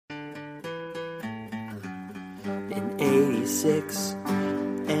In 86,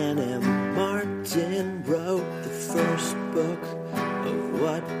 N.M. Martin wrote the first book of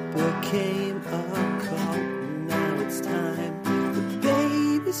what became a cult. Now it's time for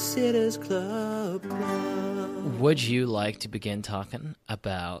Babysitter's Club. Would you like to begin talking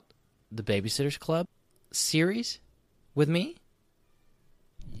about the Babysitter's Club series with me?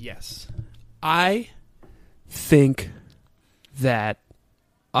 Yes. I think that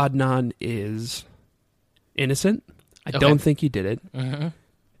Adnan is innocent. I don't think he did it. Mm-hmm.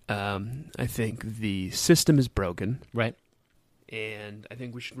 I think the system is broken. Right. And I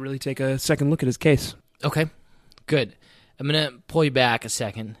think we should really take a second look at his case. Okay, good. I'm going to pull you back a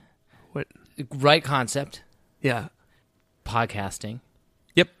second. What? Right concept, Yeah. podcasting.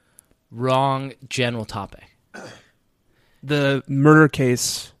 Yep. Wrong general topic. The murder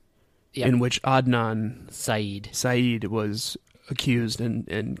case Yep. in which Adnan Saeed. was accused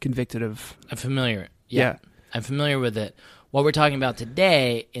and convicted of. I'm familiar. Yeah. I'm familiar with it. What we're talking about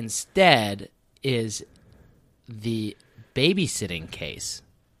today instead is the babysitting case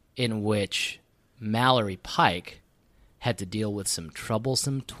in which Mallory Pike had to deal with some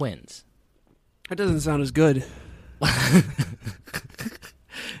troublesome twins. That doesn't sound as good.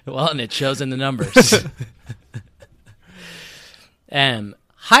 Well, and it shows in the numbers.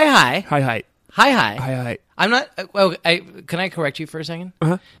 Hi. Hi. I'm not. Well, can I correct you for a second?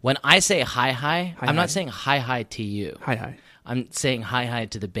 Uh-huh. When I say hi, I'm hi. not saying hi to you. Hi. I'm saying hi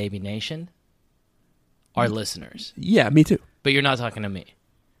to the Baby Nation, our listeners. Yeah, me too. But you're not talking to me.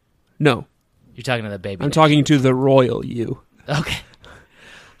 No. You're talking to the Baby I'm Nation. talking to the royal you. Okay.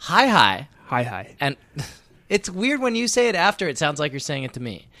 Hi. Hi. And it's weird when you say it after it sounds like you're saying it to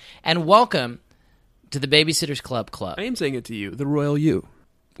me. And welcome to the Babysitter's Club. I am saying it to you, the royal you,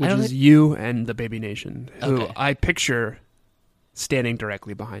 I which don't is think- you and the Baby Nation, who Okay. I picture standing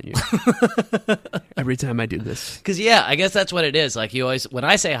directly behind you every time I do this. Because, yeah, I guess that's what it is. Like, you always, when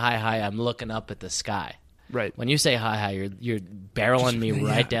I say hi, I'm looking up at the sky. Right. When you say hi, you're barreling me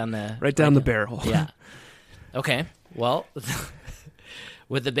right down the... Right down the barrel. Yeah. Okay. Well,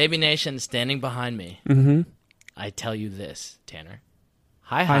 with the Baby Nation standing behind me, I tell you this, Tanner.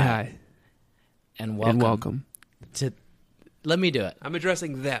 Hi. And welcome. And welcome. To, let me do it. I'm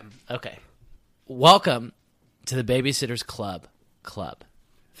addressing them. Okay. Welcome to the Babysitter's Club.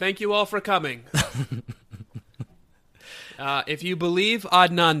 Thank you all for coming. If you believe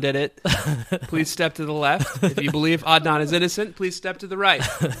Adnan did it, please step to the left. If you believe Adnan is innocent, please step to the right.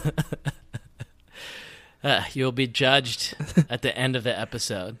 You'll be judged at the end of the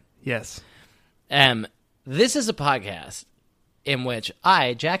episode. Yes. This is a podcast in which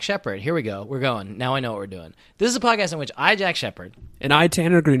I, Jack Shepard, here we go. We're going. Now I know what we're doing. This is a podcast in which I, Jack Shepard, And I,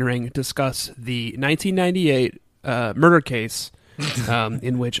 Tanner Greenring, discuss the 1998 murder case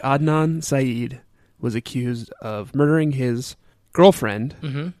in which Adnan Saeed was accused of murdering his girlfriend,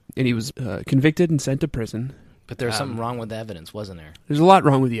 and he was convicted and sent to prison. but there was something wrong with the evidence, wasn't there? There's a lot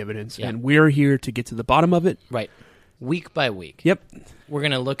wrong with the evidence, Yeah. and we're here to get to the bottom of it. Right. Week by week. Yep. We're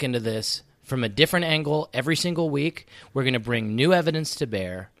going to look into this from a different angle every single week. We're going to bring new evidence to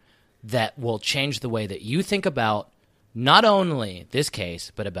bear that will change the way that you think about not only this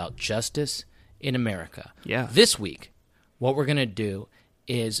case, but about justice in America. Yeah. This week, what we're going to do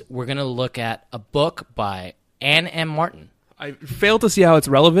is we're going to look at a book by Anne M. Martin. I fail to see how it's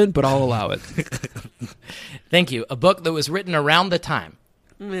relevant, but I'll allow it. Thank you. A book that was written around the time.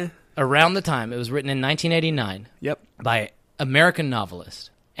 Meh. Around the time. It was written in 1989 Yep. by American novelist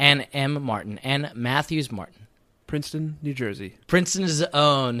Anne M. Martin, Anne Matthews Martin. Princeton, New Jersey. Princeton's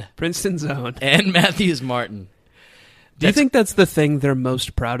own Princeton's own. Anne Matthews Martin. Do you think that's the thing they're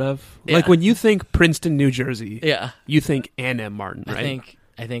most proud of? Yeah. Like when you think Princeton, New Jersey, Yeah. you think Anne M. Martin, right?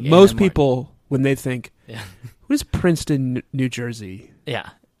 I think Most Anne M. people, when they think, Martin. what is Princeton, New Jersey Yeah.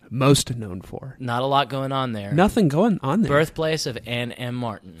 most known for? Not a lot going on there. Nothing going on there. Birthplace of Anne M.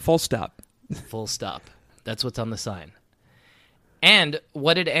 Martin. Full stop. Full stop. That's what's on the sign. And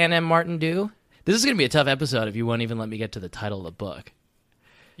what did Anne M. Martin do? This is going to be a tough episode if you won't even let me get to the title of the book.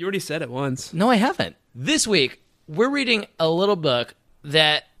 You already said it once. No, I haven't. This week, we're reading a little book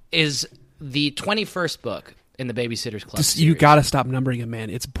that is the 21st book in the Babysitter's Club Just, you series. got to stop numbering it, man.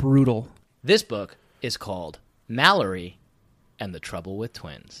 It's brutal. This book is called Mallory and the Trouble with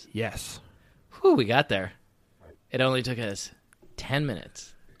Twins. Yes. Whew, we got there. It only took us 10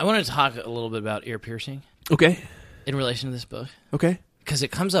 minutes. I want to talk a little bit about ear piercing Okay. in relation to this book, Okay. because it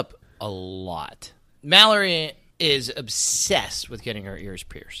comes up a lot. Mallory is obsessed with getting her ears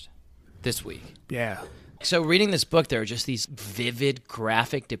pierced this week. Yeah. So reading this book, there are just these vivid,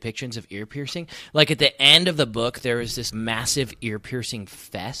 graphic depictions of ear piercing. Like at the end of the book, there is this massive ear piercing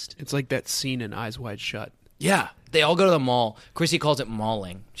fest. It's like that scene in Eyes Wide Shut. Yeah. They all go to the mall. Chrissy calls it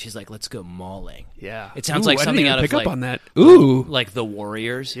mauling. She's like, let's go mauling. Yeah. It sounds Ooh, like I something didn't out even of pick like, up on that. Ooh. like the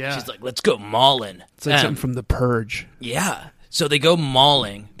Warriors. Yeah. She's like, let's go mauling. It's like something from The Purge. Yeah. So they go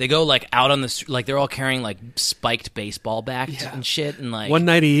mauling. They go like out on the like they're all carrying like spiked baseball bats and shit and like One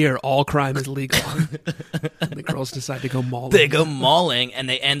night a year, all crime is legal. And the girls decide to go mauling. they go mauling and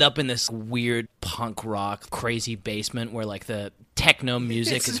they end up in this weird punk rock crazy basement where like the techno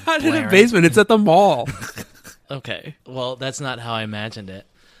music is It's not blaring. in a basement. It's at the mall. Okay. Well, that's not how I imagined it.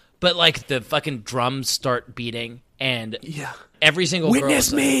 But like the fucking drums start beating and Yeah. every single girl Witness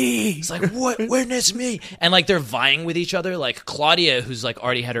is like, me. it's like, what? Witness me. And like they're vying with each other. Like Claudia, who's like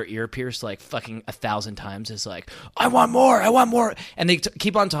already had her ear pierced like fucking 1,000 times, is like, I want more. I want more. And they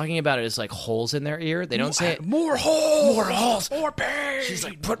keep on talking about it as like holes in their ear. They don't say it. More holes. More holes. More pain. She's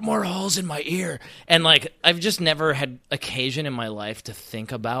like, put more holes in my ear. And like, I've just never had occasion in my life to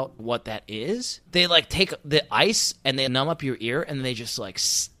think about what that is. They like take the ice and they numb up your ear and they just like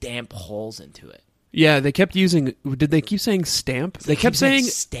stamp holes into it. Yeah, they kept using. Did they keep saying stamp? They kept saying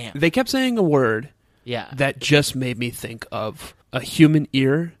stamp. They kept saying a word Yeah. that just made me think of a human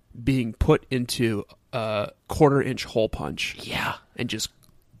ear being put into a 1/4-inch hole punch Yeah. and just.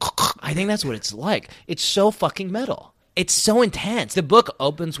 I think that's what it's like. It's so fucking metal. It's so intense. The book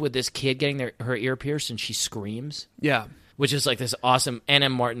opens with this kid getting her ear pierced and she screams. Yeah. Which is like this awesome Anna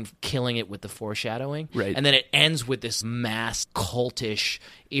Martin killing it with the foreshadowing. Right. And then it ends with this mass cultish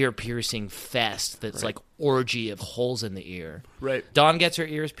ear-piercing fest that's like orgy of holes in the ear. Right. Dawn gets her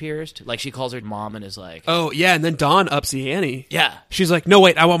ears pierced. Like she calls her mom and is like, Oh yeah, and then Dawn ups the ante. yeah. She's like, no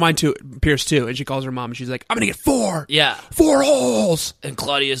wait, I want mine to pierce too. And she calls her mom and she's like, I'm gonna get 4. Yeah. 4 holes. And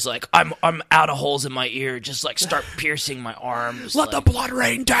Claudia's like, I'm out of holes in my ear. Just like start piercing my arms. Let the like, blood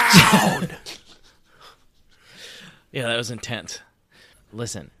rain down. Yeah, that was intense.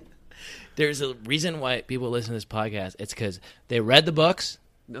 Listen, there's a reason why people listen to this podcast. It's because they read the books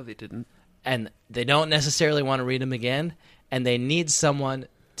No, they didn't. and they don't necessarily want to read them again, and they need someone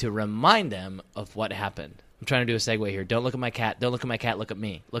to remind them of what happened. I'm trying to do a segue here. Don't look at my cat. Don't look at my cat. Look at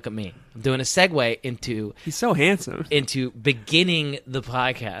me. Look at me. I'm doing a segue He's so handsome. into beginning the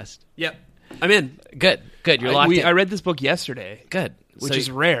podcast. Yep. I'm in. Good. You're locked in. I read this book yesterday, Good. which So-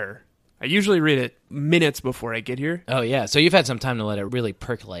 is rare. I usually read it minutes before I get here. Oh, yeah. So you've had some time to let it really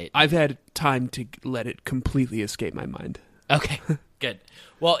percolate. I've had time to let it completely escape my mind. Okay, good.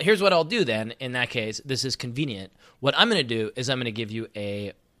 Well, here's what I'll do then. In that case, this is convenient. What I'm going to do is I'm going to give you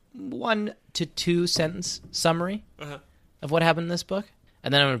a 1 to 2 sentence summary of what happened in this book.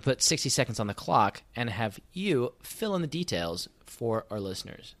 And then I'm going to put 60 seconds on the clock and have you fill in the details for our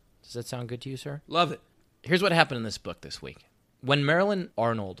listeners. Does that sound good to you, sir? Love it. Here's what happened in this book this week. When Marilyn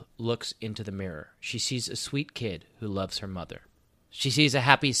Arnold looks into the mirror, she sees a sweet kid who loves her mother. She sees a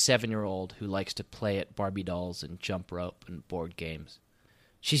happy 7-year-old who likes to play at Barbie dolls and jump rope and board games.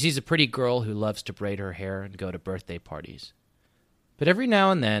 She sees a pretty girl who loves to braid her hair and go to birthday parties. But every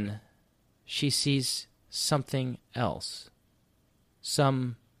now and then, she sees something else.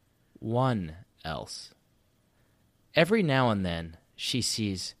 Someone else. Every now and then, she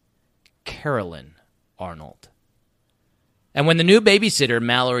sees Carolyn Arnold. And when the new babysitter,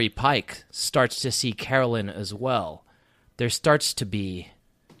 Mallory Pike, starts to see Carolyn as well, there starts to be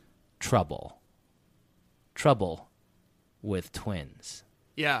trouble. Trouble with twins.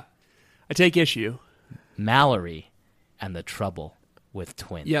 Yeah. I take issue. Mallory and the trouble with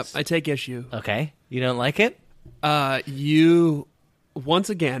twins. Yep, I take issue. Okay? You don't like it? You, once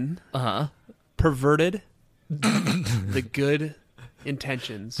again, Uh-huh. perverted the good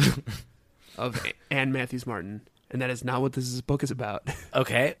intentions of Anne Matthews Martin. And that is not what this book is about.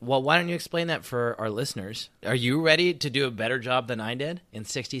 Okay. Well, why don't you explain that for our listeners? Are you ready to do a better job than I did in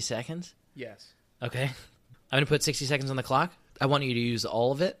 60 seconds? Yes. Okay. I'm going to put 60 seconds on the clock. I want you to use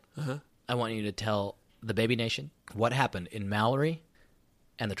all of it. I want you to tell the Baby Nation what happened in Mallory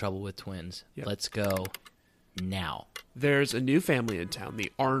and the Trouble with Twins. Yep. Let's go now. There's a new family in town,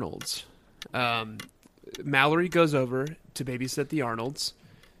 the Arnolds. Mallory goes over to babysit the Arnolds.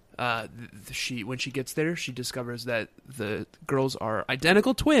 When she gets there, she discovers that the girls are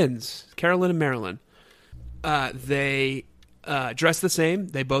identical twins, Carolyn and Marilyn. They dress the same.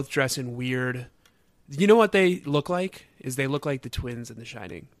 They both dress in weird. You know what they look like? Is they look like the twins in The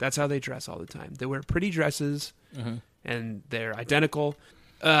Shining. That's how they dress all the time. They wear pretty dresses, and they're identical.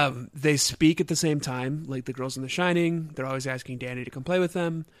 They speak at the same time, like the girls in The Shining. They're always asking Danny to come play with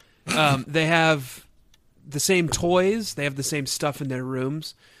them. They have the same toys. They have the same stuff in their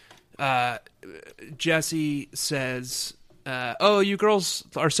rooms. Jesse says oh, you girls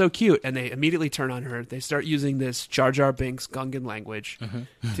are so cute. And they immediately turn on her. They start using this Jar Jar Binks Gungan language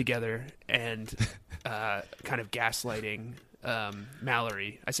together and kind of gaslighting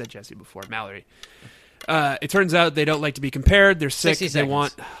Mallory. I said Jesse before. Mallory. It turns out they don't like to be compared. They're sick. 60 They seconds.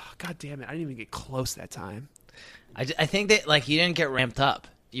 want... God damn it. I didn't even get close that time. I think that, like, you didn't get ramped up.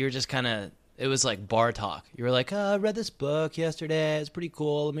 You were just kind of, it was like bar talk. You were like, I read this book yesterday. It's pretty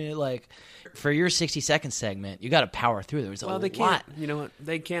cool. I mean, like, for your 60-second segment, you got to power through. There was a Well, they lot. can't... You know what?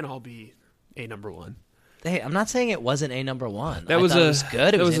 They can't all be a number one. Hey, I'm not saying it wasn't a number one. That I was thought a it was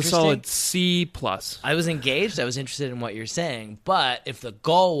good. It that was a interesting. solid C+. I was engaged. I was interested in what you're saying. But if the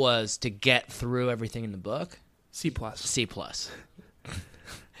goal was to get through everything in the book, C+. C+.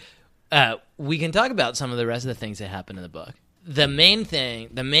 We can talk about some of the rest of the things that happen in the book. The main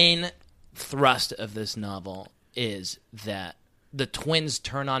thrust of this novel is that the twins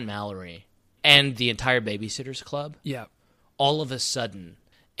turn on Mallory and the entire Babysitters Club Yeah. all of a sudden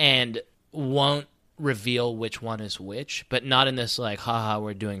and won't reveal which one is which, but not in this like, haha,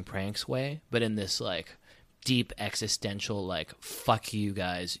 we're doing pranks way, but in this like deep existential, like, fuck you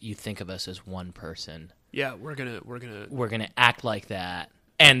guys, you think of us as one person. Yeah, we're gonna Act like that.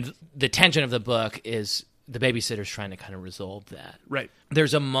 And the tension of the book is the babysitter's trying to kind of resolve that. right.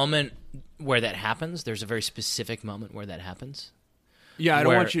 There's a moment where that happens. There's a very specific moment where that happens. Yeah, I don't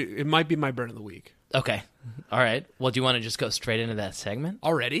where- want you. It might be my burn of the week. Okay. All right. Well, do you want to just go straight into that segment?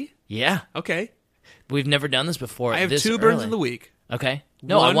 Already? Yeah. Okay. We've never done this before. I have this 2 burns early. of the week. Okay.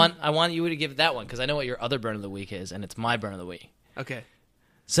 No, One- I want you to give that one because I know what your other burn of the week is, and it's my burn of the week. Okay.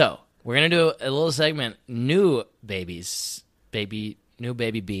 So we're gonna do a little segment: new baby bees, new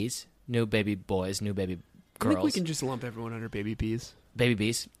baby boys, new baby I think we girls, can just lump everyone under baby bees. baby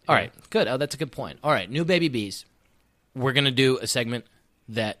bees. All right, good. Oh, that's a good point. All right, new baby bees. We're gonna do a segment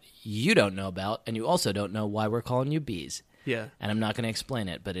that you don't know about, and you also don't know why we're calling you bees. Yeah. And I'm not gonna explain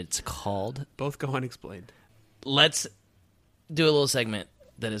it, but it's called. Both go unexplained. Let's do a little segment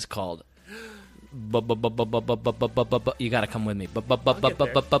that is called. You gotta come with me. Keep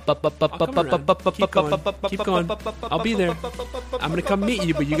going. I'll be there. I'm gonna come meet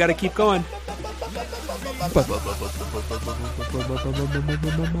you, but you gotta keep going.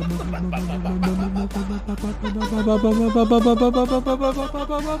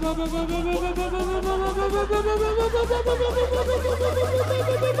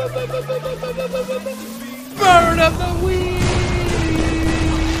 Burn of the week.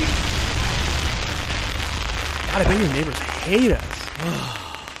 God, I bet your neighbors hate us.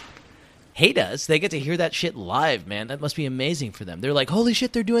 Hate us? They get to hear that shit live, man. That must be amazing for them. They're like, holy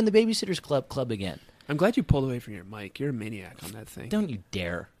shit, they're doing the Babysitters Club again. I'm glad you pulled away from your mic. You're a maniac on that thing. Don't you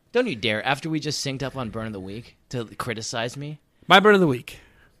dare. Don't you dare. After we just synced up on Burn of the Week to criticize me. My burn of the week.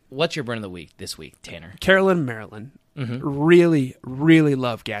 What's your Burn of the Week this week, Tanner? Carolyn and Marilyn really, really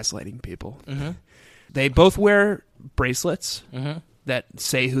love gaslighting people. They both wear bracelets that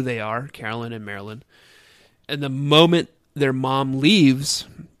say who they are, Carolyn and Marilyn. And the moment their mom leaves,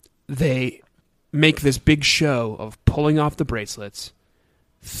 they make this big show of pulling off the bracelets,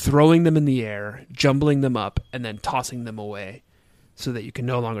 throwing them in the air, jumbling them up, and then tossing them away so that you can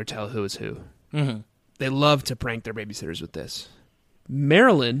no longer tell who is who. They love to prank their babysitters with this.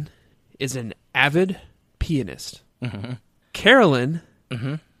 Marilyn is an avid pianist. Carolyn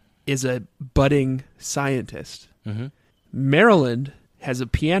is a budding scientist. Marilyn has a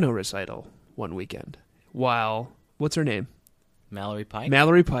piano recital one weekend while, what's her name? Mallory Pike?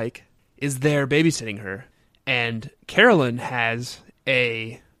 Mallory Pike is there babysitting her. And Carolyn has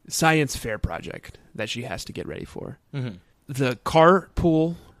a science fair project that she has to get ready for. The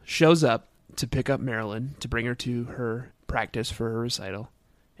carpool shows up to pick up Marilyn to bring her to her practice for her recital.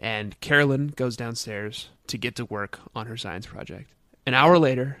 And Carolyn goes downstairs to get to work on her science project. An hour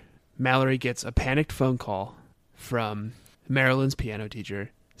later, Mallory gets a panicked phone call from Marilyn's piano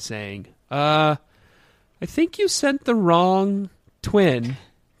teacher saying, I think you sent the wrong twin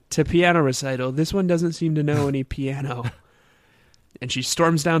to piano recital. This one doesn't seem to know any piano. And she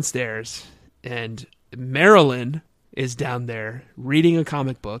storms downstairs, and Marilyn is down there reading a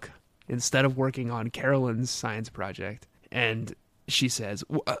comic book instead of working on Carolyn's science project. And she says,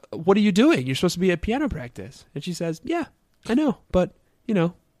 what are you doing? You're supposed to be at piano practice. And she says, yeah, I know, but,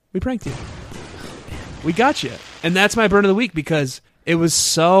 we pranked you. We got you. And that's my burn of the week because it was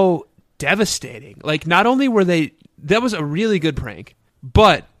so devastating. Like, not only were that was a really good prank,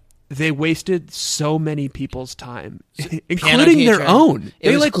 but they wasted so many people's time, including their own.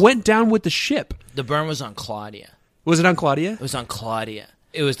 They went down with the ship. The burn was on Claudia. Was it on Claudia? It was on Claudia.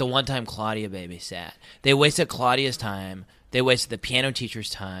 It was the one time Claudia babysat. They wasted Claudia's time. They wasted the piano teacher's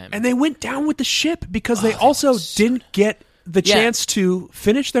time. And they went down with the ship because they also didn't get the Yeah. chance to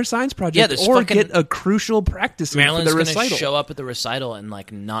finish their science Yeah, project there's or fucking- get a crucial practice in for Marilyn's the going to recital. show up at the recital and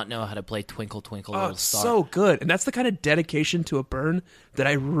like not know how to play Twinkle Twinkle Oh, Little it's Star. so good. And that's the kind of dedication to a burn that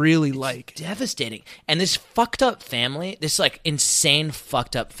I really like. Devastating. And this fucked up family, this like insane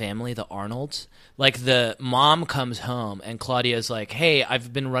fucked up family, the Arnolds. Like the mom comes home and Claudia's like, "Hey,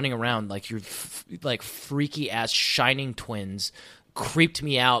 I've been running around like your like freaky ass shining twins creeped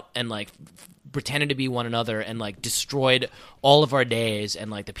me out and like pretended to be one another and like destroyed all of our days, and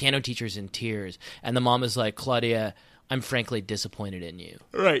like the piano teacher's in tears." And the mom is like, "Claudia, I'm frankly disappointed in you.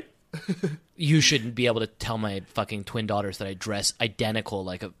 Right. You shouldn't be able to tell my fucking twin daughters that I dress identical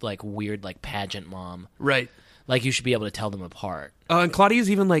like a like weird like pageant mom. Right. Like you should be able to tell them apart." And Claudia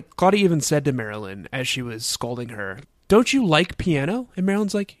even said to Marilyn as she was scolding her, "Don't you like piano?" And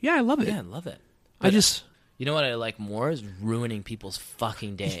Marilyn's like, "Yeah, I love it." Yeah, I love it. I just, You know what I like more is ruining people's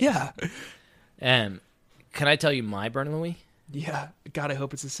fucking days. yeah. Can I tell you my burn of the week? Yeah. God, I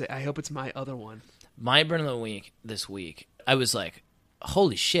hope it's my other one. My burn of the week this week, I was like,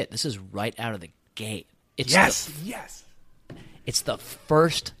 holy shit, this is right out of the gate. It's Yes. it's the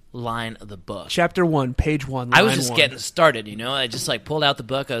first line of the book. Chapter 1, page 1, I was line just 1. getting started, you know? I just like pulled out the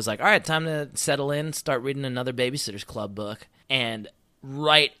book. I was like, all right, time to settle in, start reading another Babysitter's Club book. And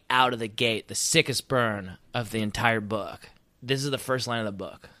right out of the gate, the sickest burn of the entire book. This is the first line of the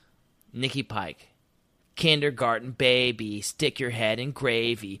book. Nikki Pike. "Kindergarten baby, stick your head in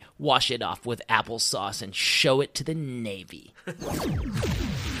gravy, wash it off with applesauce and show it to the Navy." I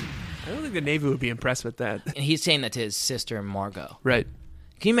don't think the Navy would be impressed with that. And he's saying that to his sister, Margot. Right.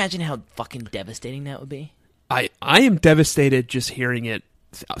 Can you imagine how fucking devastating that would be? I am devastated just hearing it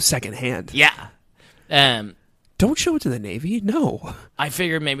secondhand. Yeah. Don't show it to the Navy. No. I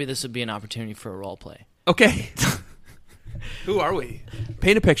figured maybe this would be an opportunity for a role play. Okay. Who are we?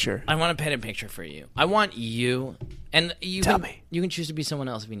 Paint a picture. I want to paint a picture for you. I want you, and you Tell can, me. You can choose to be someone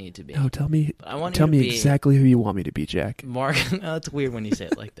else if you need to be. No, tell me. I want you Tell to me be- exactly who you want me to be, Jack. Mark, oh, it's weird when you say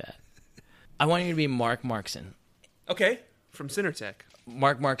it like that. I want you to be Mark Markson. Okay. From Cinertech.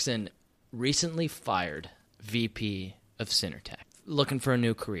 Mark Markson, recently fired VP of Cinertech, looking for a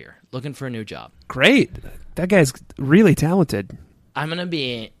new career, looking for a new job. Great. That guy's really talented. I'm gonna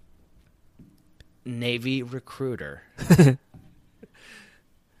be Navy recruiter.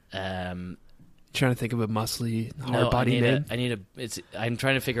 Trying to think of a muscly, hard No, body name. I'm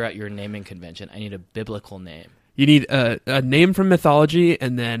trying to figure out your naming convention. I need a biblical name. You need a name from mythology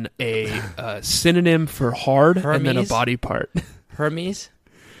and then a synonym for hard and then a Hermes? body part. Hermes,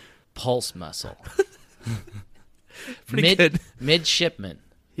 pulse muscle. Pretty good. Midshipman.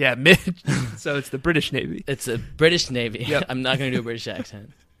 Yeah, mid. So it's the British Navy. It's a British Navy. Yep. I'm not going to do a British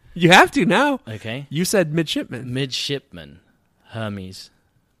accent. You have to now. Okay. You said midshipman. Midshipman, Hermes,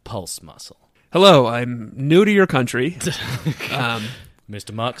 pulse muscle. Hello, I'm new to your country, Mr.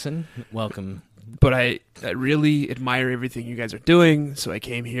 Markson, welcome. but I really admire everything you guys are doing, so I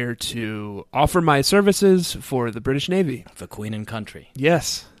came here to offer my services for the British Navy. For Queen and Country.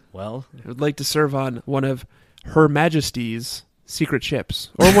 Yes, Well, I would like to serve on one of Her Majesty's secret ships,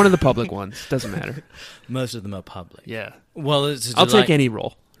 or one of the public ones. Doesn't matter. most of them are public. Yeah, Well, it's I'll take any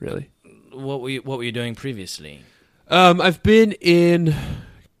role, really. What were you doing previously? I've been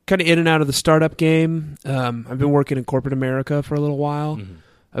kind of in and out of the startup game. I've been working in corporate America for a little while. Mm-hmm.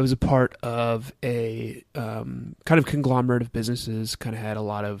 I was a part of a kind of conglomerate of businesses, kind of had a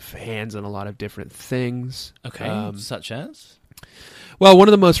lot of hands on a lot of different things. Okay, such as? Well, one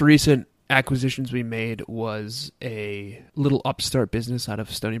of the most recent acquisitions we made was a little upstart business out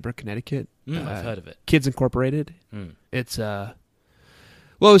of Stony Brook, Connecticut. I've heard of it. Kids Incorporated. Mm. It's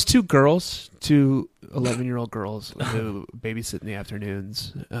well, it was two 11-year-old girls who babysit in the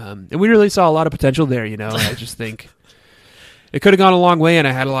afternoons. And we really saw a lot of potential there, you know. I just think it could have gone a long way, and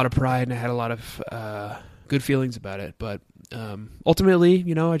I had a lot of pride, and I had a lot of good feelings about it. But ultimately,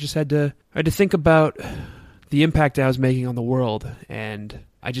 you know, I had to think about the impact I was making on the world, and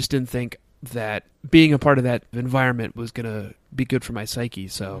I just didn't think that being a part of that environment was going to be good for my psyche.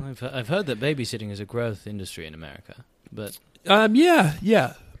 So I've heard that babysitting is a growth industry in America, but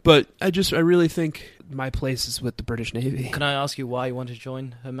yeah. But I really think my place is with the British Navy. can I ask you why you want to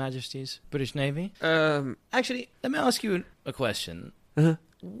join Her Majesty's British Navy? Actually, let me ask you a question. Uh-huh.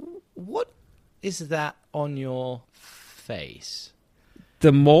 What is that on your face?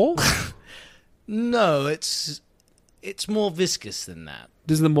 The mole? No, it's more viscous than that.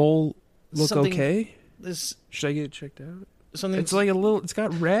 Does the mole look Something- okay? There's Should I get it checked out? something. It's like it's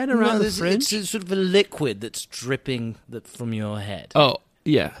got red around the fringe. It's sort of a liquid that's dripping from your head. Oh,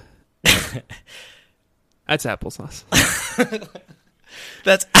 yeah. That's applesauce.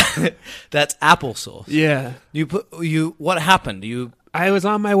 That's that's applesauce. Yeah. What happened? I was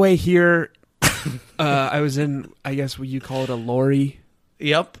on my way here. I was in, I guess what you call it, a lorry,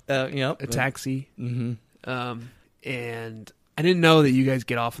 Yep. a taxi. Mm-hmm. And I didn't know that you guys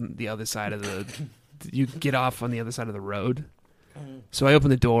get off on the other side of you get off on the other side of the road. So I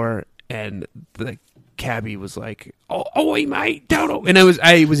opened the door and the cabbie was like, "Oh, hey, mate, don't." And I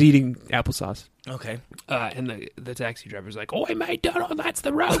was eating applesauce. Okay. And the taxi driver's like, "Oh, hey, mate, don't. That's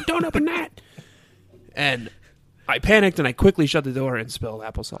the road. Don't open that." And I panicked and I quickly shut the door and spilled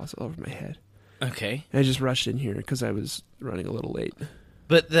applesauce all over my head. Okay. And I just rushed in here because I was running a little late.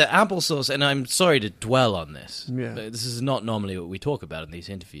 But the applesauce, and I'm sorry to dwell on this. Yeah. This is not normally what we talk about in these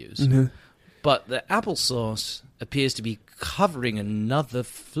interviews. Mm-hmm. But the applesauce appears to be covering another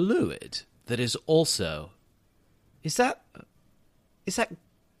fluid that is also... Is that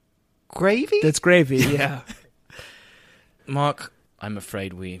gravy? That's gravy, yeah. Mark, I'm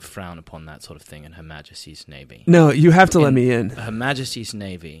afraid we frown upon that sort of thing in Her Majesty's Navy. No, you have to let me in. Her Majesty's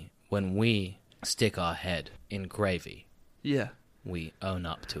Navy, when we stick our head in gravy, Yeah. we own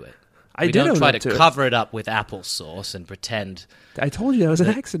up to it. I We did don't own try up to to it. cover it up with applesauce and pretend. I told you that was an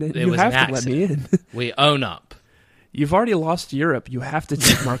accident. It You was have an to let me in. We own up. You've already lost Europe. You have to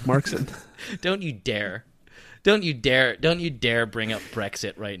take Mark Markson. Don't you dare. Don't you dare bring up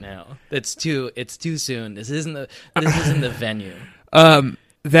Brexit right now. It's too soon. This isn't the venue.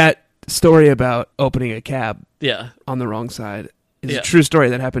 That story about opening a cab Yeah. on the wrong side is Yeah. a true story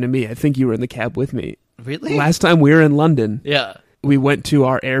that happened to me. I think you were in the cab with me. Really? Last time we were in London, Yeah. we went to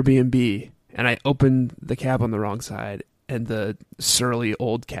our Airbnb, and I opened the cab on the wrong side, and the surly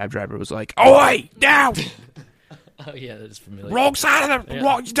old cab driver was like, "Oi, now! Oh yeah, that is familiar. Wrong side of the... Yeah.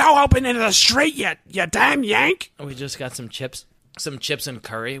 Wrong, don't open into the street, you damn Yank!" We just got some chips and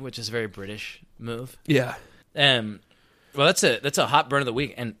curry, which is a very British move. Yeah. Well, that's a hot burn of the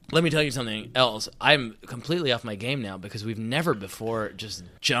week, and let me tell you something else. I'm completely off my game now because we've never before just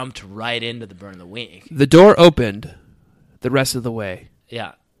jumped right into the burn of the week. The door opened the rest of the way.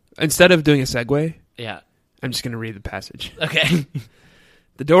 Yeah, Instead of doing a segue, yeah. I'm just going to read the passage. Okay.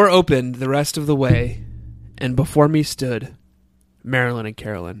 The door opened the rest of the way, and before me stood Marilyn and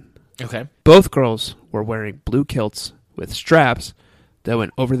Carolyn. Okay. Both girls were wearing blue kilts with straps that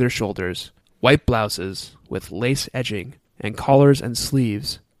went over their shoulders, white blouses with lace edging, and collars and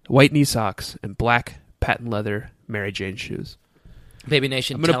sleeves, white knee socks, and black patent leather Mary Jane shoes. Baby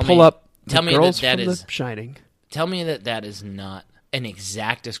Nation, I'm going to pull up tell the me girls that from is The Shining. Tell me that is not an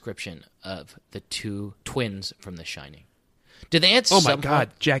exact description of the two twins from The Shining. Did they add Oh my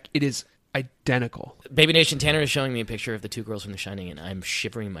God, Jack, it is identical. Baby Nation, Tanner is showing me a picture of the two girls from The Shining, and I'm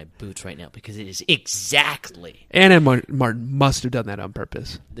shivering in my boots right now because it is exactly. Anna Martin must have done that on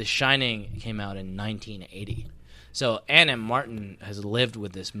purpose. The Shining came out in 1980. So Anna Martin has lived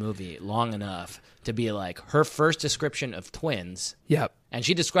with this movie long enough to be like her first description of twins. Yep. And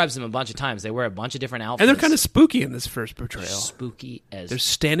she describes them a bunch of times. They wear a bunch of different outfits. And they're kind of spooky in this first portrayal. spooky as... They're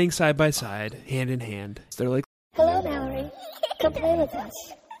standing side by side, hand in hand. They're like, Hello, Mallory. Come play with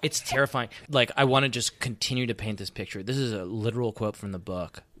us. It's terrifying. Like, I want to just continue to paint this picture. This is a literal quote from the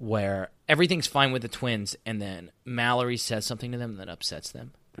book where everything's fine with the twins, and then Mallory says something to them that upsets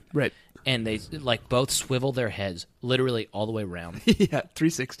them. right. And they, like, both swivel their heads literally all the way around. Yeah,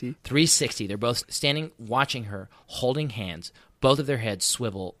 360. 360. They're both standing, watching her, holding hands. Both of their heads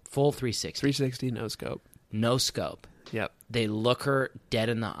swivel full 360. 360, no scope. No scope. Yep. They look her dead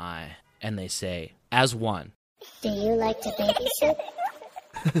in the eye, and they say, as one. Do you like to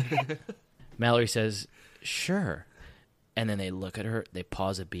babysit? Mallory says, sure. And then they look at her, they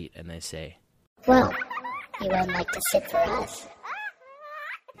pause a beat, and they say, Well, you wouldn't like to sit for us.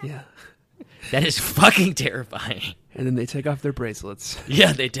 Yeah. that is fucking terrifying. And then they take off their bracelets.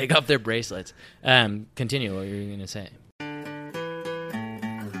 Yeah, they take off their bracelets. Continue. What were you going to say?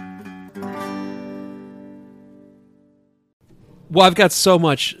 Well, I've got so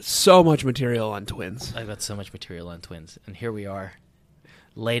much material on twins. I've got so much material on twins, and here we are,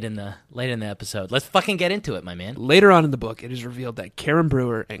 late in the episode. Let's fucking get into it, my man. Later on in the book, it is revealed that Karen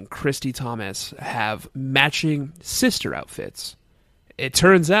Brewer and Christy Thomas have matching sister outfits. It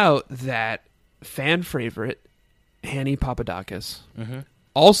turns out that fan favorite Hanny Papadakis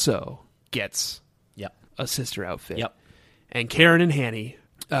also gets Yep. a sister outfit. Yep. And Karen and Hanny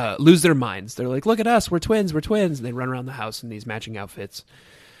lose their minds. They're like, look at us, we're twins, we're twins. And they run around the house in these matching outfits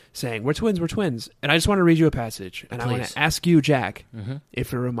saying, we're twins, we're twins. And I just want to read you a passage. And I want Please. to ask you, Jack,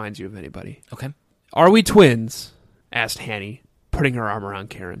 if it reminds you of anybody. Okay. Are we twins? Asked Hanny, putting her arm around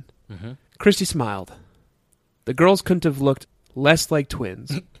Karen. Christy smiled. The girls couldn't have looked less like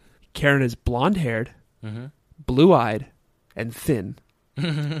twins. Karen is blonde-haired, blue-eyed, and thin,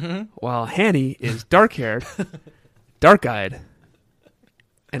 while Hanny is dark-haired, dark-eyed,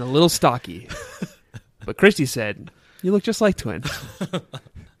 and a little stocky. But Christy said, "You look just like twins."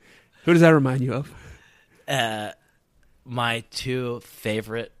 Who does that remind you of? My two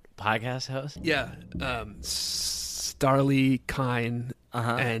favorite podcast hosts. Yeah, Starly Kine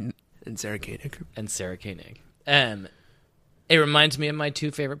and Sarah Koenig. And Sarah Koenig. It reminds me of my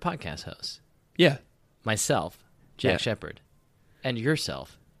two favorite podcast hosts. Yeah, Myself, Jack Yeah. Shepard, and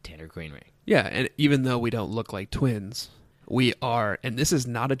yourself, Tanner Greenring. yeah, and even though we don't look like twins, we are, and this is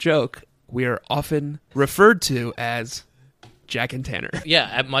not a joke, we are often referred to as Jack and Tanner.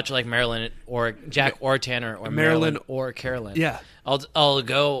 Yeah, much like Marilyn or Jack or Tanner or Marilyn or Carolyn. Yeah. I'll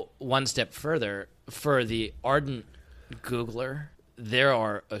go one step further. For the ardent Googler, there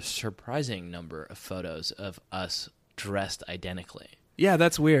are a surprising number of photos of us dressed identically, Yeah,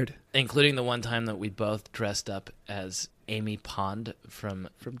 that's weird. including the one time that we both dressed up as Amy Pond from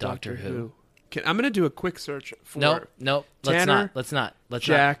Doctor Who. I'm going to do a quick search for Nope. Tanner, Let's not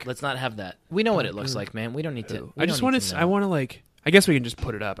Jack, have that. We know what it looks like, man. We don't need to. I just want to. I want to like. I guess we can just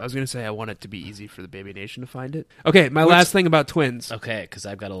put it up. I was going to say I want it to be easy for the Baby Nation to find it. Okay, my last thing about twins, Okay, because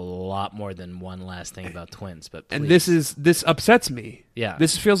I've got a lot more than one last thing about twins, but please. and this upsets me. Yeah.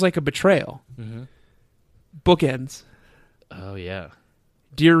 This feels like a betrayal. Mhm. Bookends. Oh yeah.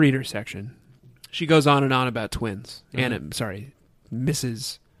 Dear Reader section. She goes on and on about twins.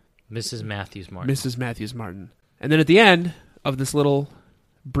 Mrs. Matthews Martin. Mrs. Matthews Martin. And then at the end of this little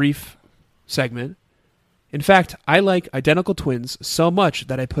brief segment, in fact, I like identical twins so much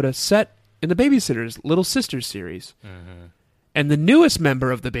that I put a set in the Babysitter's Little Sisters series. Mm-hmm. And the newest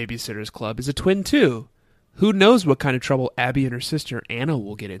member of the Babysitters Club is a twin too. Who knows what kind of trouble Abby and her sister Anna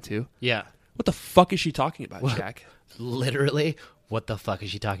will get into? Yeah. What the fuck is she talking about, Jack? Literally, what the fuck is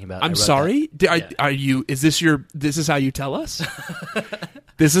she talking about? I I'm wrote sorry. that. Are you? Is this your? This is how you tell us?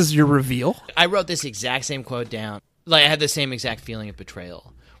 This is your reveal? I wrote this exact same quote down. Like I had the same exact feeling of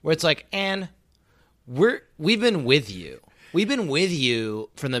betrayal, where it's like, Anne, we've been with you. We've been with you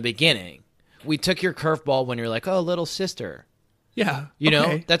from the beginning. We took your curveball when you're like, oh, little sister. Yeah. You know,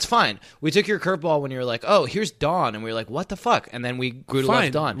 okay. that's fine. We took your curveball when you were like, oh, here's Dawn. And we were like, what the fuck? And then we grew to love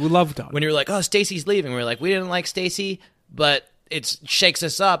Fine. Dawn. We love Dawn. When you were like, oh, Stacy's leaving. We were like, we didn't like Stacy, but it shakes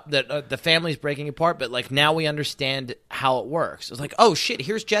us up that the family's breaking apart. But like now we understand how it works. It's like, oh, shit,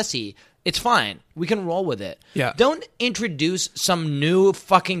 here's Jesse. It's fine. We can roll with it. Yeah. Don't introduce some new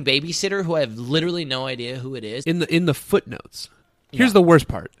fucking babysitter who I have literally no idea who it is. in the footnotes. Here's Yeah. the worst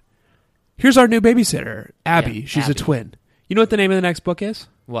part. Here's our new babysitter, Abby. Yeah, She's Abby. a twin. You know what the name of the next book is?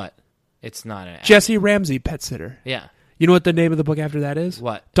 What? It's not an Jessie Ramsey, Pet Sitter. Yeah. You know what the name of the book after that is?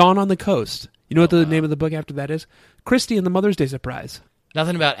 What? Dawn on the Coast. You know what the wow. name of the book after that is? Christy and the Mother's Day Surprise.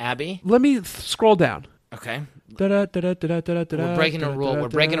 Nothing about Abby? Let me scroll down. Okay. We're We're breaking a rule. We're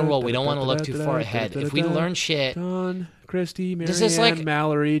breaking a rule. We don't want to look too far ahead. If we learn shit, Dawn, Christy, Marianne, This is like-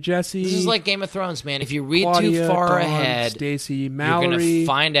 Mallory, Jessie. this is like Game of Thrones, man. If you read Claudia, too far Dawn, ahead, Stacy, you're Mallory, going to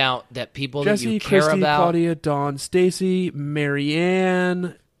find out that people that Jessie, you care Christy, about, Claudia, Dawn, Stacy,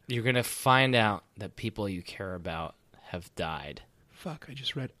 Marianne. you're going to find out that people you care about have died. Fuck, I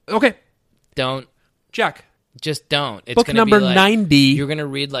just read. Okay, Don't. Jack. Just don't. It's Book gonna number be like, 90. You're going to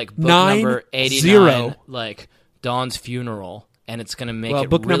read like book number 89, like Dawn's funeral, and it's going to make Well, it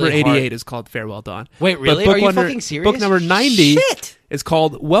book really number 88 hard. is called Farewell Dawn. Wait, But really? book Are you under- fucking serious? Book number 90 Shit! is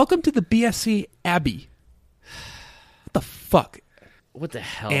called Welcome to the BSC Abbey. What the fuck, What the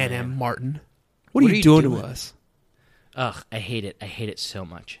hell, Ann man? M. Martin? What are you doing to us? Ugh, I hate it. I hate it so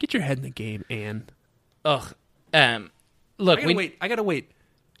much. Get your head in the game, Anne. Ugh. Look, I gotta wait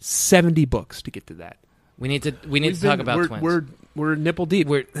 70 books to get to that. we need to talk about twins. We're nipple deep.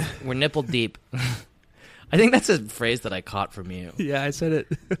 We're nipple deep. I think that's a phrase that I caught from you. Yeah, I said it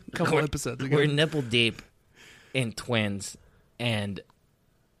a couple episodes ago. We're nipple deep in twins, and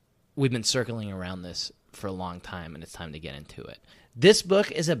we've been circling around this for a long time, and it's time to get into it. This book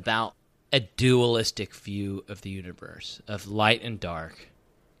is about a dualistic view of the universe, of light and dark,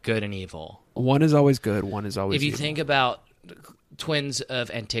 good and evil. One is always good, one is always If you evil. think about twins of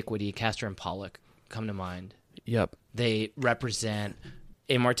antiquity, Castor and Pollux come to mind. Yep. They represent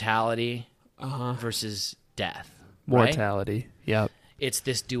immortality versus death. right? Mortality. Yep. It's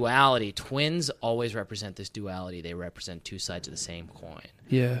this duality. Twins always represent this duality. They represent two sides of the same coin.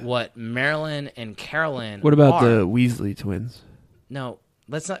 Yeah. What Marilyn and Carolyn What about are, the Weasley twins? No,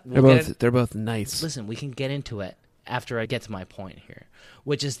 let's not. They're both nice. Listen, we can get into it after I get to my point here,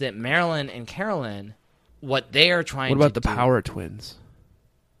 which is that Marilyn and Carolyn, what they are trying What about to the do Power Twins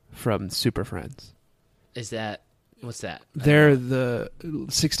from Super Friends? is that, what's that? They're the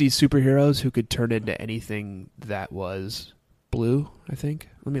 60s superheroes who could turn into anything that was blue, I think.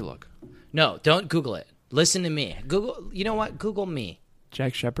 Let me look. No, don't Google it. Listen to me. Google. You know what? Google me.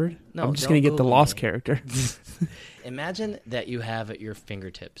 Jack Shepherd? No, I'm just don't going to get the Google Lost me. character. Imagine that you have at your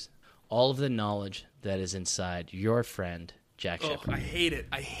fingertips all of the knowledge that is inside your friend, Jack Shepherd. I hate it.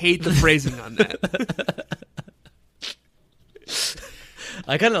 I hate the phrasing on that.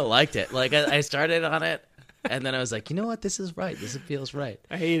 I kind of liked it. Like, I started on it, and then I was like, you know what? This is right. This feels right.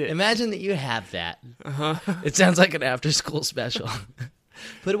 I hate it. Imagine that you have that. It sounds like an after-school special.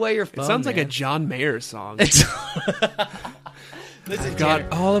 Put away your phone, It sounds like a man. John Mayer song. Listen, Got Tanner,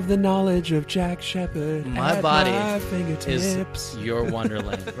 all of the knowledge of Jack Shepherd my at body my is fingertips. your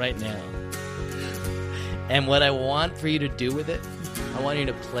wonderland right now. And what I want for you to do with it, I want you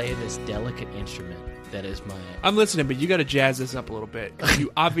to play this delicate instrument that is my... I'm listening, but you got to jazz this up a little bit.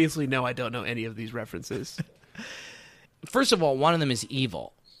 You obviously know I don't know any of these references. First of all, one of them is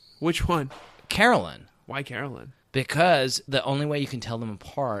evil. Which one? Carolyn. Why Carolyn? Because the only way you can tell them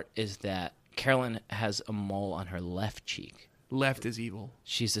apart is that Carolyn has a mole on her left cheek. Left is evil.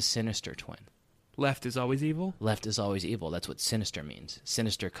 She's a sinister twin. Left is always evil? Left is always evil. That's what sinister means.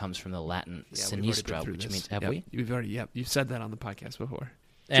 Sinister comes from the Latin Yeah, we've already been sinistra, through which this. means... Have Yep. we? You've said that on the podcast before.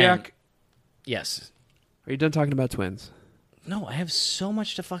 And- Jack, Yes. are you done talking about twins? No, I have so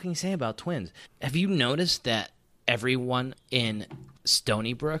much to fucking say about twins. Have you noticed that everyone in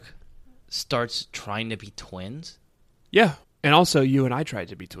Stony Brook starts trying to be twins? Yeah. And also, you and I tried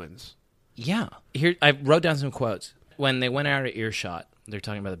to be twins. Yeah. Here, I wrote down some quotes. When they went out of earshot, they're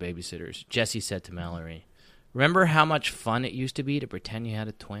talking about the babysitters. Jesse said to Mallory, "Remember how much fun it used to be to pretend you had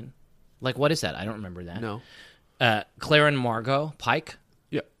a twin?" Like, what is that? I don't remember that. No. Claire and Margot Pike,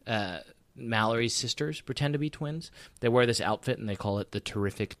 Yep. Mallory's sisters, pretend to be twins. They wear this outfit, and they call it the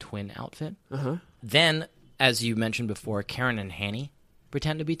Terrific Twin Outfit. Uh-huh. Then, as you mentioned before, Karen and Hanny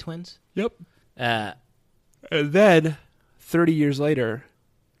pretend to be twins. Yep. Uh, And then, 30 years later,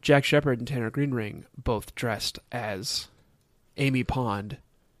 Jack Shepherd and Tanner Greenring both dressed as Amy Pond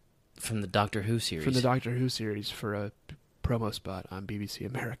from the Doctor Who series. from the Doctor Who series for a promo spot on BBC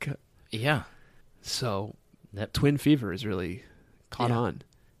America. Yeah. So, That, Twin Fever is really caught Yeah. on.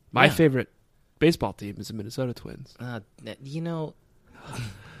 My Yeah. favorite baseball team is the Minnesota Twins. you know,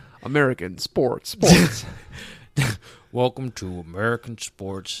 American sports. welcome to American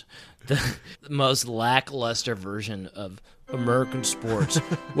sports, the most lackluster version of American sports.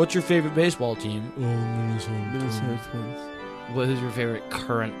 What's your favorite baseball team? Oh, Minnesota Twins. Who's your favorite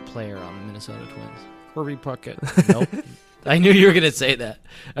current player on the Minnesota Twins? Kirby Puckett. Nope. I knew you were going to say that.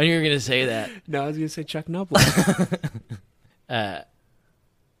 I knew you were going to say that. No, I was going to say Chuck Noble.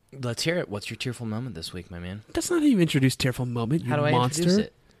 Let's hear it. What's your tearful moment this week, my man? That's not how you introduce Tearful Moment, you How do I monster. introduce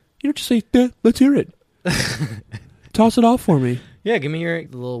it? You don't just say, let's hear it. Toss it off for me. Yeah, give me your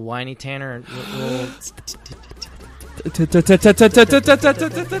little whiny Tanner. Little...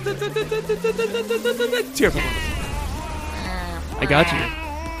 Tearful Moment. I got you.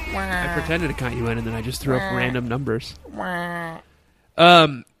 I pretended to count you in, and then I just threw up random numbers.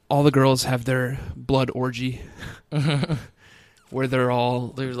 All the girls have their blood orgy, where they're all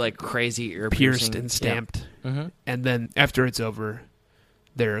They're like crazy ear pierced piercing. and stamped, Yeah. Mm-hmm. and then after it's over,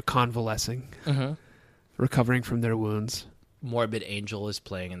 they're convalescing, Mm-hmm. recovering from their wounds. Morbid Angel is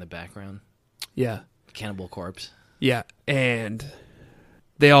playing in the background. Yeah, Cannibal Corpse. yeah, and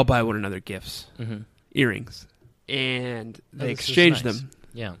they all buy one another gifts, Mm-hmm. earrings, and they this is exchange nice. them.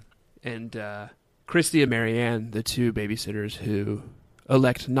 Yeah. And Christy and Marianne, the two babysitters who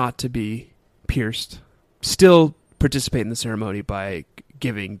elect not to be pierced, still participate in the ceremony by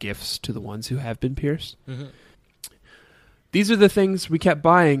giving gifts to the ones who have been pierced. Mm-hmm. These are the things we kept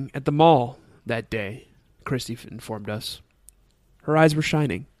buying at the mall that day, Christy informed us. Her eyes were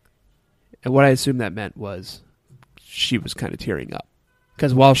shining. And what I assumed that meant was she was kind of tearing up.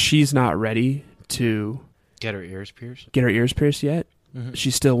 Because while she's not ready to Get her ears pierced. get her ears pierced yet, Mm-hmm.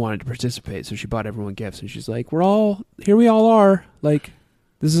 she still wanted to participate, so she bought everyone gifts, and she's like, we all are, like,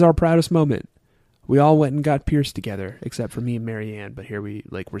 this is our proudest moment. We all went and got pierced together, except for me and Marianne, but here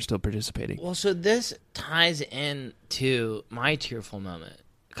we're still participating. Well, so this ties in to my tearful moment,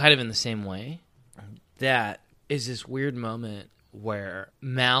 kind of in the same way. That is this weird moment where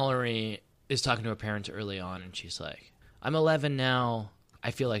Mallory is talking to her parents early on, and she's like, I'm 11 now.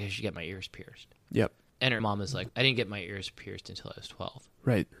 I feel like I should get my ears pierced. Yep, And her mom is like, I didn't get my ears pierced until I was 12.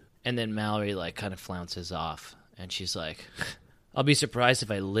 right. And then Mallory, like, kind of flounces off, and she's like, I'll be surprised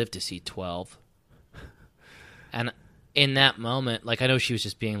if I live to see 12. And in that moment, like, I know she was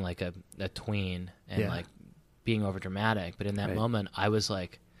just being, like, a tween and, Yeah. like, being over dramatic, but in that Right. moment, I was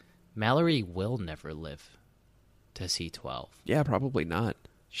like, Mallory will never live to see 12. Yeah, probably not.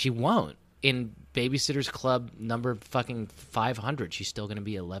 She won't. in Babysitter's Club number fucking 500, she's still going to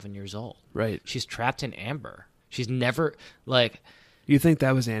be 11 years old. Right. She's trapped in amber. She's never, like... You think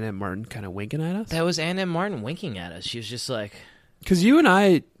that was Anna M. Martin kind of winking at us? That was Anna M. Martin winking at us. She was just like... Because you and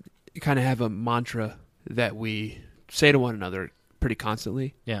I kind of have a mantra that we say to one another pretty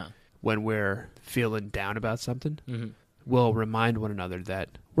constantly. Yeah. When we're feeling down about something. Mm-hmm. We'll remind one another that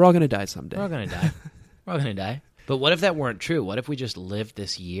we're all going to die someday. We're all going to die. We're all going to die. But what if that weren't true? What if we just lived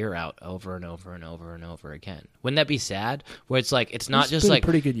this year out over and over and over and over again? Wouldn't that be sad? Where it's like, it's not just been like... a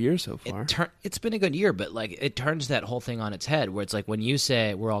pretty good year so far. It's been a good year, but like it turns that whole thing on its head where it's like when you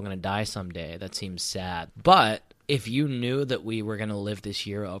say we're all going to die someday, that seems sad. But if you knew that we were going to live this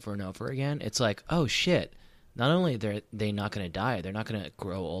year over and over again, it's like, oh shit. Not only are they not going to die, they're not going to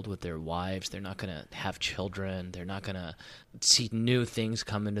grow old with their wives, they're not going to have children, they're not going to see new things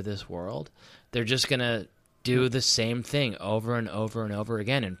come into this world. They're just going to do the same thing over and over and over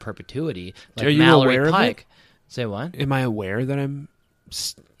again in perpetuity. Like Are you Mallory aware of Pike. it? Say what? Am I aware that I'm No,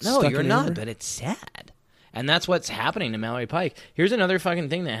 stuck you're in not, amber? but it's sad. And that's what's happening to Mallory Pike. Here's another fucking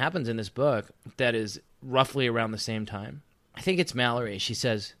thing that happens in this book that is roughly around the same time. I think it's Mallory. She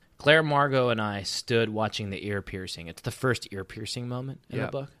says, Claire, Margot, and I stood watching the ear piercing. It's the first ear piercing moment in the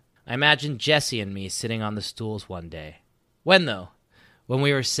book. I imagine Jesse and me sitting on the stools one day. When, though? When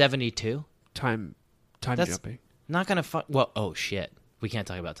we were 72? Time That's jumping. Not going to well, oh, shit. We can't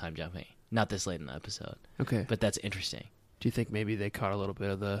talk about time jumping. Not this late in the episode. Okay. But that's interesting. Do you think maybe they caught a little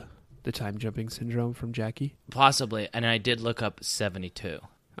bit of the time jumping syndrome from Jackie? Possibly. And I did look up 72.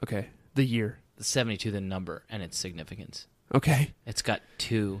 Okay. The year. 72, the number, and its significance. Okay. It's got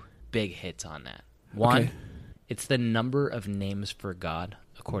two big hits on that. One, Okay. it's the number of names for God,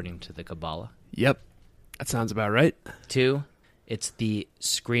 according to the Kabbalah. Yep. That sounds about right. Two, it's the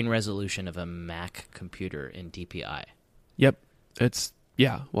screen resolution of a Mac computer in DPI. Yep. It's,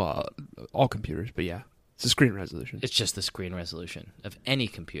 yeah, well, all computers, but yeah. It's a screen resolution. It's just the screen resolution of any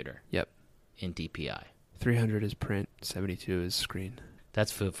computer Yep. in DPI. 300 is print, 72 is screen.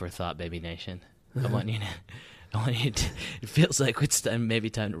 That's food for thought, Baby Nation. I want you to, it feels like it's time, maybe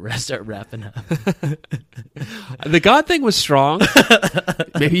time to start wrapping up. The God thing was strong.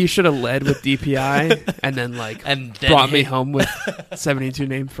 Maybe you should have led with DPI and then And then brought me home with 72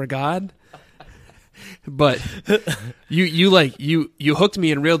 named for God. But you hooked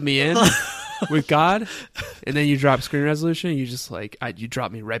me and reeled me in with God, and then you dropped screen resolution. And you just you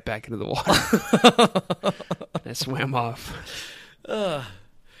dropped me right back into the water. I swam off.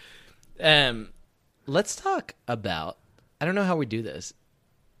 Let's talk about, I don't know how we do this.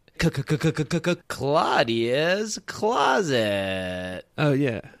 Claudia's Closet. Oh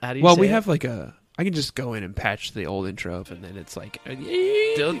yeah. How do you well, say we it? have I can just go in and patch the old intro, and then it's like.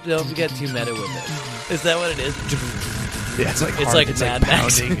 Don't get too meta with it. Is that what it is? Yeah, it's like It's hard, like it's Mad like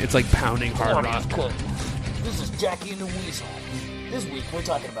Max. pounding. It's like pounding hard rock. This is Jackie and the Weasel. This week we're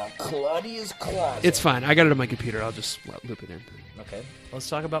talking about Claudia's Closet. It's fine. I got it on my computer. I'll just loop it in. Okay, let's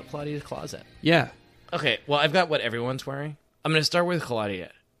talk about Claudia's Closet. Yeah. Okay, well, I've got what everyone's wearing. I'm going to start with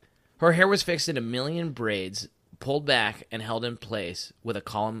Claudia. Her hair was fixed in a million braids, pulled back and held in place with a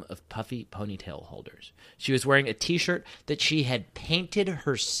column of puffy ponytail holders. She was wearing a t-shirt that she had painted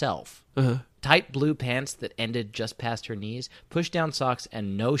herself. Tight blue pants that ended just past her knees, push-down socks,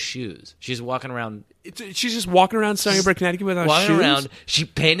 and no shoes. She's walking around... She's just walking around Sunnybrook, Connecticut without Walking shoes. around, she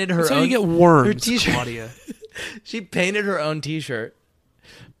painted her That's own... how you get worms, her t-shirt. Claudia. She painted her own t-shirt.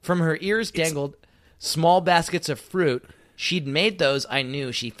 From her ears dangled small baskets of fruit. She'd made those, I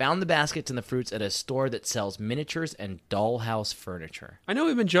knew. She found the baskets and the fruits at a store that sells miniatures and dollhouse furniture. I know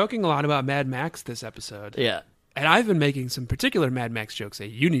we've been joking a lot about Mad Max this episode. Yeah. And I've been making some particular Mad Max jokes that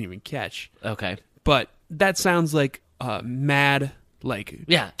you didn't even catch. Okay. But that sounds like a mad,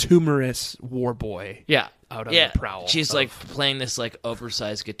 Yeah. tumorous war boy. Yeah. Out on yeah. the prowl. She's playing this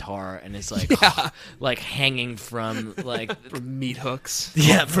oversized guitar and it's hanging from From meat hooks.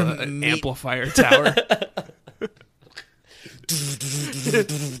 Yeah, off from an meat- amplifier tower.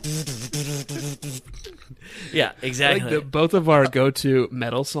 Yeah, exactly. Both of our go-to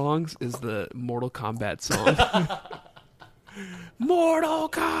metal songs is the Mortal Kombat song. Mortal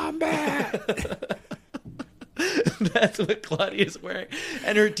Kombat! That's what Claudia's wearing,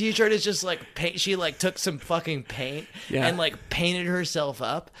 and her T-shirt is just paint. She took some fucking paint and painted herself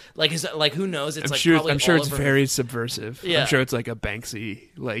up. Who knows? It's I'm sure probably it's all over her. very subversive. Yeah. I'm sure it's like a Banksy.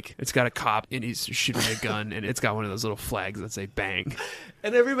 It's got a cop and he's shooting a gun, and it's got one of those little flags that say "bang."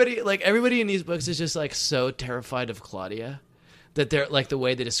 And everybody in these books is just so terrified of Claudia that they're the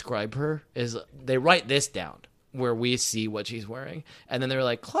way they describe her is they write this down. where we see what she's wearing, and then they're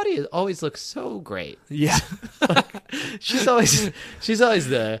like, Claudia always looks so great. Yeah. She's always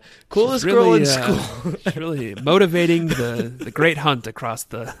the coolest She's girl really, in school. She's really motivating the great hunt across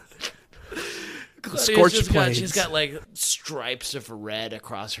the Claudia's scorched just plains. she's got like stripes of red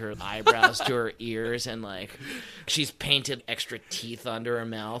across her eyebrows to her ears, and like she's painted extra teeth under her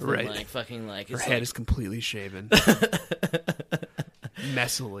mouth, Right. and like fucking like Her it's head like, is completely shaven.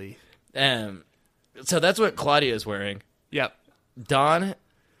 Messily. So that's what Claudia is wearing. Yep. Dawn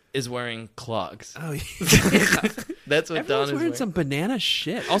is wearing clogs. Oh, yeah. That's what Dawn Everyone's is wearing wearing. some banana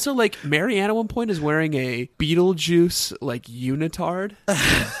shit. Also, like, Marianne at one point is wearing a Beetlejuice, like, unitard.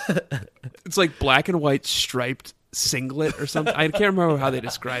 It's like black and white striped singlet or something. I can't remember how they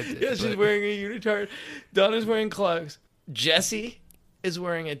described it. Yeah, she's but- wearing a unitard. Dawn is wearing clogs. Jesse is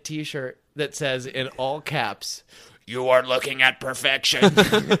wearing a T-shirt that says in all caps, "You are looking at perfection."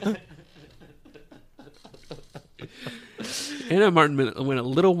 Anna Martin went a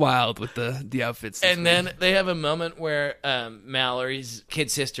little wild with the outfits. And then they have a moment where Mallory's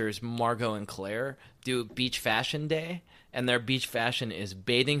kid sisters, Margot and Claire, do beach fashion day. And their beach fashion is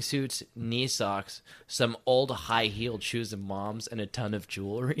bathing suits, knee socks, some old high-heeled shoes of mom's, and a ton of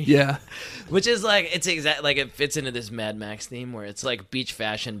jewelry. Yeah. Which is like, it's exact, like it fits into this Mad Max theme where it's like beach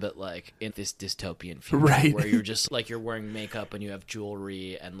fashion, but like in this dystopian future, Right. where you're just like, you're wearing makeup and you have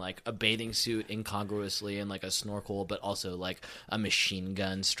jewelry and like a bathing suit incongruously and like a snorkel, but also like a machine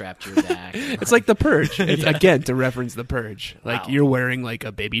gun strapped to your back. It's like The Purge. It's, again, to reference The Purge. Like, Wow. you're wearing, like,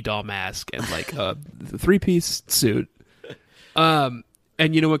 a baby doll mask and, like, a three-piece suit. And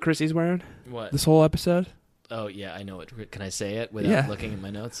you know what Chrissy's wearing What? this whole episode? Oh, yeah, I know it. Can I say it without Yeah. looking at my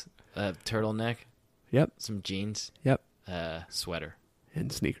notes? Turtleneck, Yep. some jeans, Yep. sweater,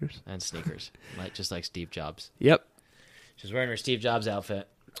 And sneakers. and sneakers, just like Steve Jobs. Yep. She's wearing her Steve Jobs outfit.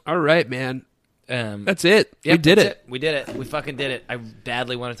 All right, man. That's That's it. We did it. We did it. We fucking did it. I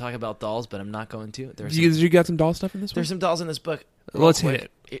badly want to talk about dolls, but I'm not going to. You got some doll stuff in this one? There's some dolls in this book. Let's Real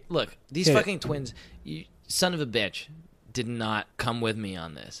hit quick. Look, these Hit it. fucking twins, you son of a bitch, did not come with me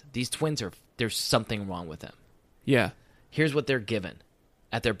on this. These twins there's something wrong with them. Yeah. Here's what they're given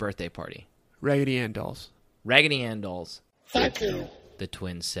at their birthday party. Raggedy Ann dolls. Raggedy Ann dolls, Thank you. the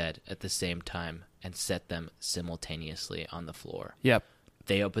twins said at the same time and set them simultaneously on the floor. Yep.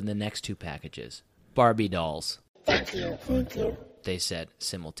 They opened the next two packages. Barbie dolls, Thank you. Thank you. they said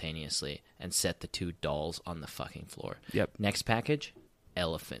simultaneously and set the two dolls on the fucking floor. Yep. Next package,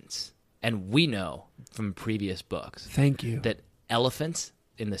 elephants. And we know from previous books Thank you. that elephants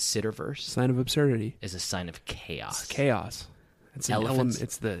in the Sitterverse Sign of absurdity. is a sign of chaos. Chaos. It's an Elephants.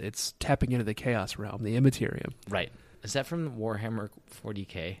 element. It's tapping into the chaos realm, the immaterium. Right. Is that from Warhammer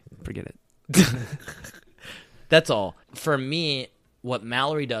 40K? Forget it. That's all. For me, what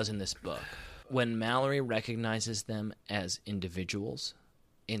Mallory does in this book, when Mallory recognizes them as individuals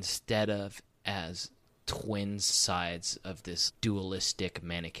instead of as twin sides of this dualistic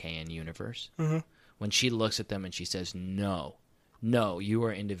Manichaean universe, when she looks at them and she says, no, you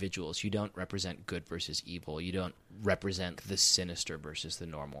are individuals. You don't represent good versus evil. You don't represent the sinister versus the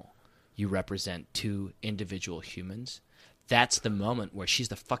normal. You represent two individual humans. That's the moment where she's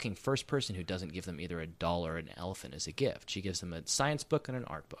the fucking first person who doesn't give them either a doll or an elephant as a gift. She gives them a science book and an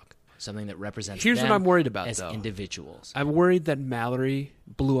art book, something that represents Here's what them I'm worried about, as though. individuals. I'm worried that Mallory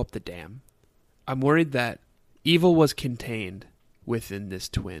blew up the dam. I'm worried that evil was contained within this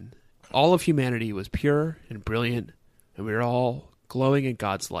twin. All of humanity was pure and brilliant, and we were all glowing in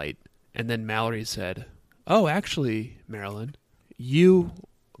God's light. And then Mallory said, "Oh, actually, Marilyn, you're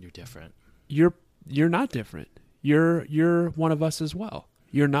different. You're not different. You're one of us as well.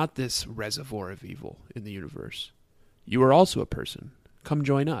 You're not this reservoir of evil in the universe. You are also a person. Come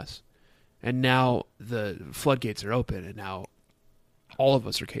join us." And now the floodgates are open, and now all of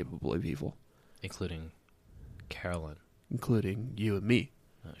us are capable of evil, Including Carolyn. including you and me.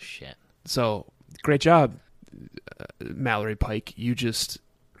 Oh, shit. So, great job, Mallory Pike. You just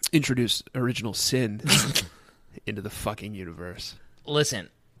introduced original sin into the fucking universe. Listen,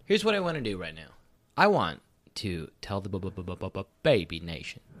 here's what I want to do right now. I want to tell the baby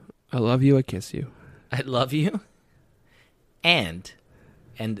nation, I love you. I kiss you. I love you. And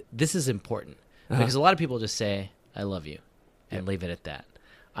this is important because a lot of people just say, I love you and leave it at that.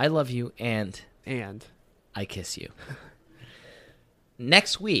 I love you and I kiss you.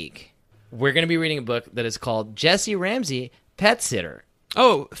 Next week, we're going to be reading a book that is called Jessie Ramsey, Pet Sitter.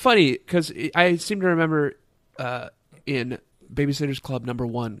 Oh, funny, because I seem to remember in Babysitter's Club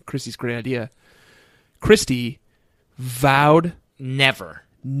 #1, Christy's great idea, Christy vowed Never,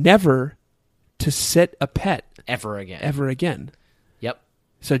 to sit a pet ever again. ever again. Yep.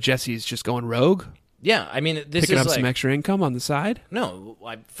 So Jesse's just going rogue? Yeah, I mean, this Picking is up like some extra income on the side. no,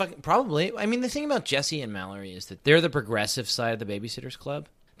 I fucking probably. I mean, the thing about Jesse and Mallory is that they're the progressive side of the Babysitters Club.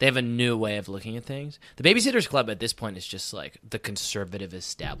 They have a new way of looking at things. The Babysitters Club at this point is just like the conservative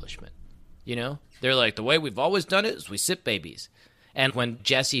establishment. You know, they're like, the way we've always done it is we sit babies. And when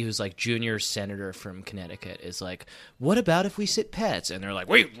Jesse, who's like junior senator from Connecticut, is like, what about if we sit pets? And they're like,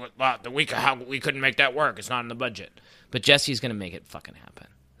 we couldn't make that work. It's not in the budget. But Jesse's going to make it fucking happen.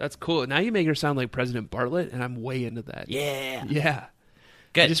 That's cool. Now you make her sound like President Bartlett, and I'm way into that. Yeah. Yeah.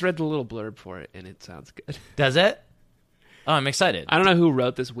 Good. I just read the little blurb for it, and it sounds good. Does it? Oh, I'm excited. I don't know who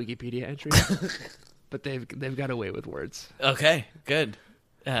wrote this Wikipedia entry, but they've got away with words. Okay, good.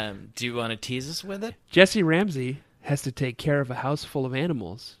 Do you want to tease us with it? Jesse Ramsey has to take care of a house full of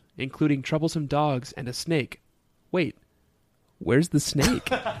animals, including troublesome dogs and a snake. Wait, where's the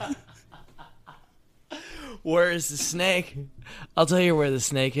snake? Where is the snake? I'll tell you where the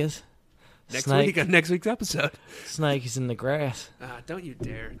snake is. Next week's episode. Snake is in the grass. Don't you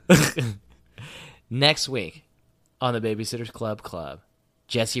dare. Next week on the Babysitters Club,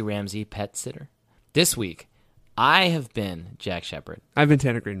 Jesse Ramsey, pet sitter. This week, I have been Jack Shepard. I've been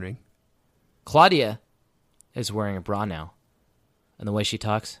Tanner Greenring. Claudia is wearing a bra now. And the way she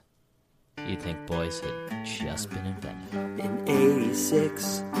talks, you'd think boys had just been invented. In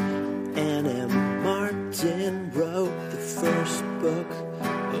 86, N.M. Martin wrote the first book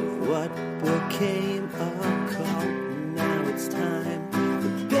of what became a cult. Now it's time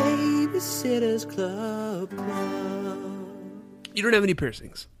for Babysitter's Club. You don't have any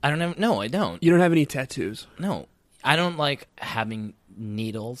piercings. I don't have... No, I don't. You don't have any tattoos. No. I don't like having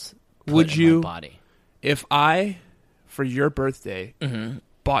needles put Would in you... my body. If I, for your birthday, Mm-hmm.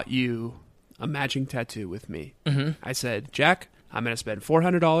 bought you a matching tattoo with me, I said, Jack, I'm going to spend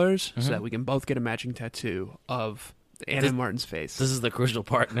 $400 so that we can both get a matching tattoo of Anna Martin's face. This is the crucial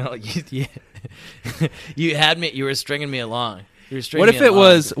part. No, you had me. You were stringing me along. You were stringing What if me it along.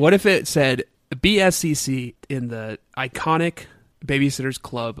 was? What if it said BSCC in the iconic Babysitters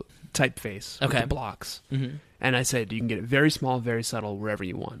Club typeface with Okay. the blocks? And I said you can get it very small, very subtle, wherever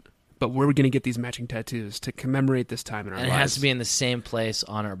you want. But we're going to get these matching tattoos to commemorate this time in our And it lives. has to be in the same place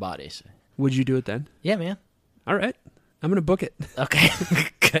on our bodies. Would you do it then? Yeah, man. All right. I'm going to book it. Okay,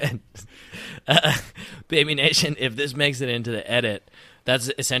 good. Baby Nation, if this makes it into the edit,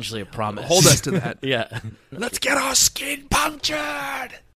 that's essentially a promise. Hold us to that. Yeah. Let's get our skin punctured.